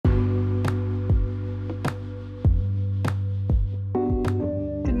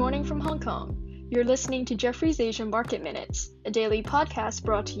Morning from Hong Kong. You're listening to Jefferies Asian Market Minutes, a daily podcast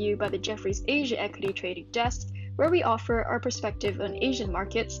brought to you by the Jefferies Asia Equity Trading Desk, where we offer our perspective on Asian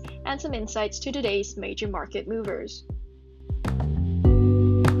markets and some insights to today's major market movers.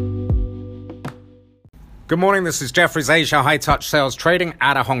 Good morning, this is Jefferies Asia High Touch Sales Trading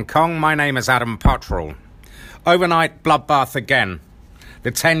out of Hong Kong. My name is Adam Pottrell. Overnight bloodbath again.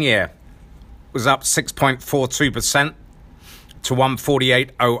 The 10-year was up 6.42% to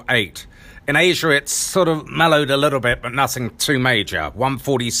 148.08. In Asia, it's sort of mellowed a little bit, but nothing too major,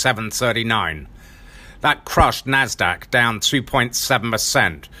 147.39. That crushed Nasdaq down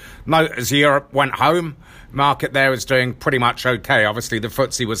 2.7%. Note, as Europe went home, market there is doing pretty much okay. Obviously, the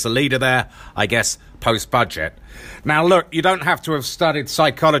FTSE was the leader there, I guess, post-budget. Now, look, you don't have to have studied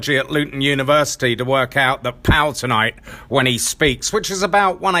psychology at Luton University to work out that Powell tonight, when he speaks, which is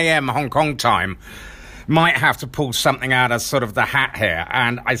about 1 a.m. Hong Kong time, might have to pull something out of sort of the hat here.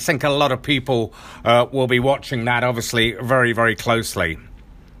 And I think a lot of people will be watching that, obviously, very, very closely.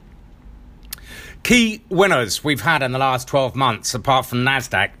 Key winners we've had in the last 12 months, apart from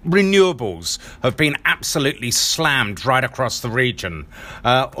Nasdaq, renewables have been absolutely slammed right across the region.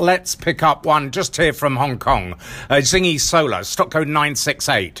 Let's pick up one just here from Hong Kong. Zingy Solar, stock code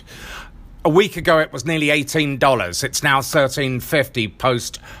 968. A week ago, it was nearly $18. It's now $13.50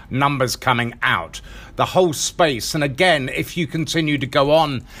 post numbers coming out. The whole space, and again, if you continue to go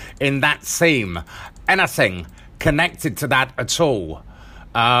on in that theme, anything connected to that at all,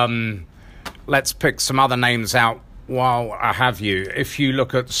 let's pick some other names out while I have you. If you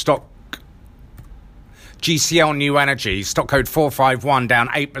look at stock GCL New Energy, stock code 451, down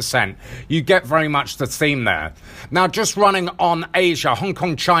 8%. You get very much the theme there. Now, just running on Asia, Hong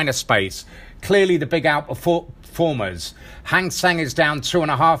Kong, China space, clearly the big outperformers. Hang Seng is down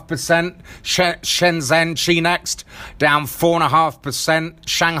 2.5%. Shenzhen, Chi-Next, down 4.5%.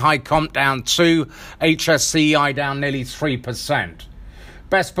 Shanghai Comp down 2%. HSCI down nearly 3%.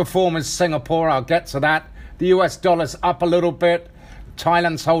 Best performers, Singapore, I'll get to that. The US dollar's up a little bit.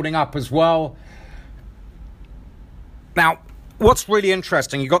 Thailand's holding up as well. Now, what's really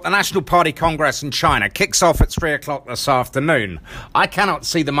interesting, you've got the National Party Congress in China. Kicks off at 3 o'clock this afternoon. I cannot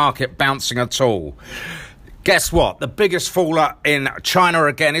see the market bouncing at all. Guess what? The biggest faller in China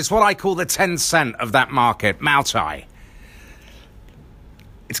again is what I call the 10 cent of that market, Maotai.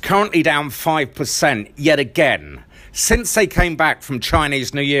 It's currently down 5% yet again. Since they came back from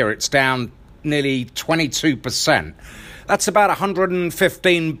Chinese New Year, it's down nearly 22%. That's about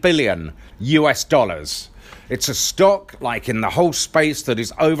 115 billion US dollars. It's a stock, like in the whole space, that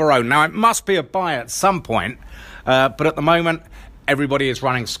is overowned. Now, it must be a buy at some point, but at the moment, everybody is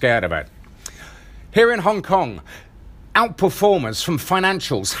running scared of it. Here in Hong Kong, outperformers from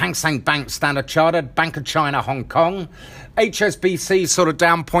financials, Hang Seng Bank, Standard Chartered, Bank of China, Hong Kong, HSBC sort of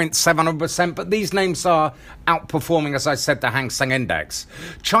down 0.7%, but these names are outperforming, as I said, the Hang Seng Index.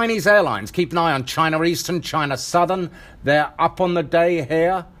 Chinese airlines, keep an eye on China Eastern, China Southern. They're up on the day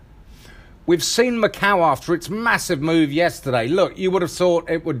here. We've seen Macau after its massive move yesterday. Look, you would have thought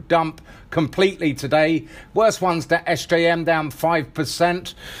it would dump completely today. Worst one's the SJM down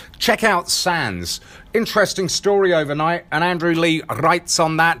 5%. Check out Sands. Interesting story overnight, and Andrew Lee writes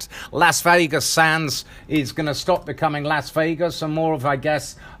on that. Las Vegas Sands is going to stop becoming Las Vegas and more of, I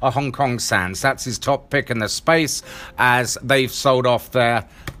guess, a Hong Kong Sands. That's his top pick in the space as they've sold off their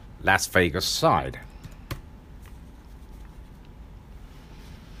Las Vegas side.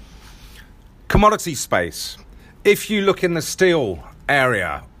 Commodity space. If you look in the steel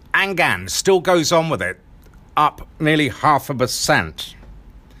area, Angan still goes on with it, up nearly 0.5%.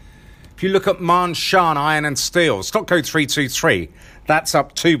 If you look at Man Shan Iron and Steel, stock code 323, that's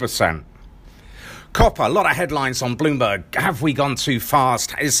up 2%. Copper, a lot of headlines on Bloomberg. Have we gone too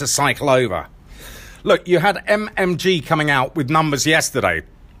fast? Is the cycle over? Look, you had MMG coming out with numbers yesterday.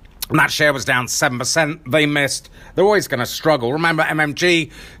 And that share was down 7%. They missed. They're always going to struggle. Remember,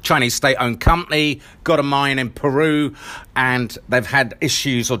 MMG, Chinese state-owned company, got a mine in Peru, and they've had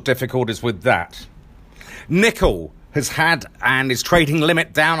issues or difficulties with that. Nickel has had and is trading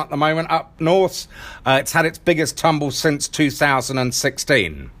limit down at the moment up north. It's had its biggest tumble since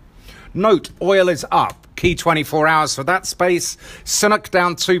 2016. Note, oil is up. Key 24 hours for that space. Sinnock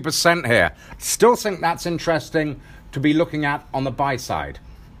down 2% here. Still think that's interesting to be looking at on the buy side.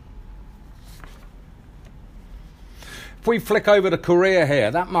 If we flick over to Korea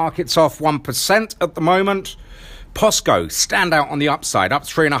here, that market's off 1% at the moment. POSCO, stand out on the upside, up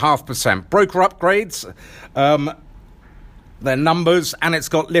 3.5%. Broker upgrades, their numbers, and it's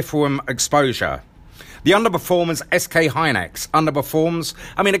got lithium exposure. The underperformers, SK Hynix, underperforms.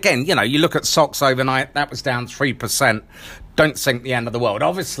 I mean, again, you look at stocks overnight, that was down 3%. Don't think the end of the world.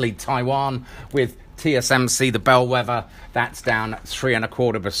 Obviously, Taiwan with TSMC, the bellwether, that's down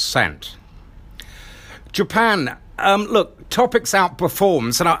 3.25%. Japan, look, Topics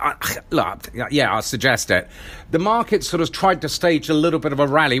outperforms, and I suggest it. The market sort of tried to stage a little bit of a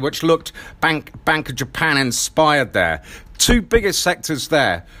rally, which looked Bank of Japan inspired there. Two biggest sectors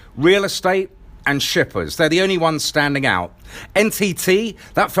there, real estate and shippers. They're the only ones standing out. NTT,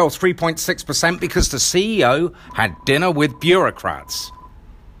 that fell 3.6% because the CEO had dinner with bureaucrats.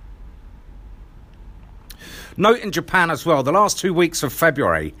 Note in Japan as well, the last 2 weeks of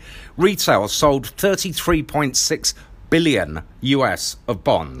February, retail sold 33.6 billion US of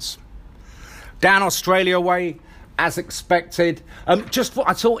bonds. Down Australia way, as expected. Just what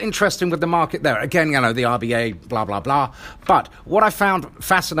I thought interesting with the market there. Again, the RBA, blah, blah, blah. But what I found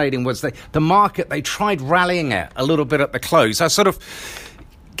fascinating was the market, they tried rallying it a little bit at the close. I sort of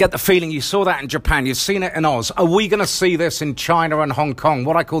get the feeling you saw that in Japan. You've seen it in Oz. Are we going to see this in China and Hong Kong?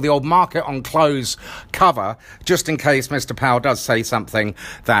 What I call the old market on close cover, just in case Mr. Powell does say something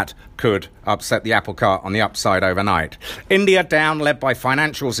that could upset the apple cart on the upside overnight. India down, led by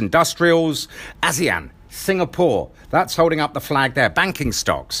financials, industrials. ASEAN, Singapore, that's holding up the flag there. Banking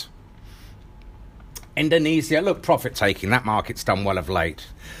stocks. Indonesia, look, profit taking. That market's done well of late.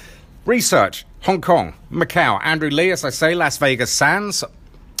 Research, Hong Kong, Macau. Andrew Lee, as I say, Las Vegas Sands,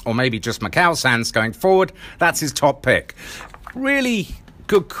 or maybe just Macau Sands going forward. That's his top pick. Really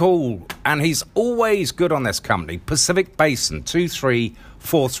good call, and he's always good on this company. Pacific Basin,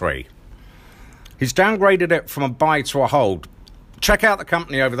 2343. He's downgraded it from a buy to a hold. Check out the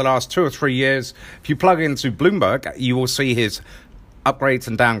company over the last 2 or 3 years. If you plug into Bloomberg, you will see his upgrades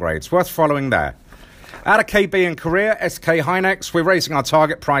and downgrades. Worth following there. Out of KB in Korea, SK Hynix, we're raising our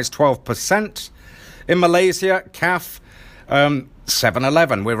target price 12%. In Malaysia, CAF,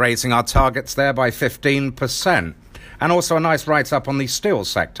 7-Eleven, we're raising our targets there by 15%. And also a nice write-up on the steel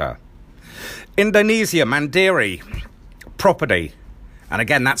sector. Indonesia, Mandiri, property. And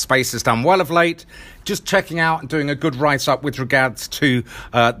again, that space has done well of late. Just checking out and doing a good write-up with regards to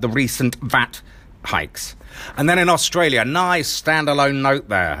the recent VAT hikes. And then in Australia, nice standalone note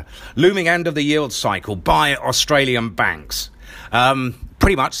there. Looming end of the yield cycle, buy Australian banks.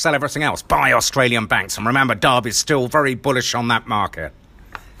 Pretty much sell everything else. Buy Australian banks. And remember, Derby's still very bullish on that market.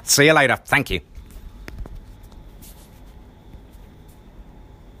 See you later. Thank you.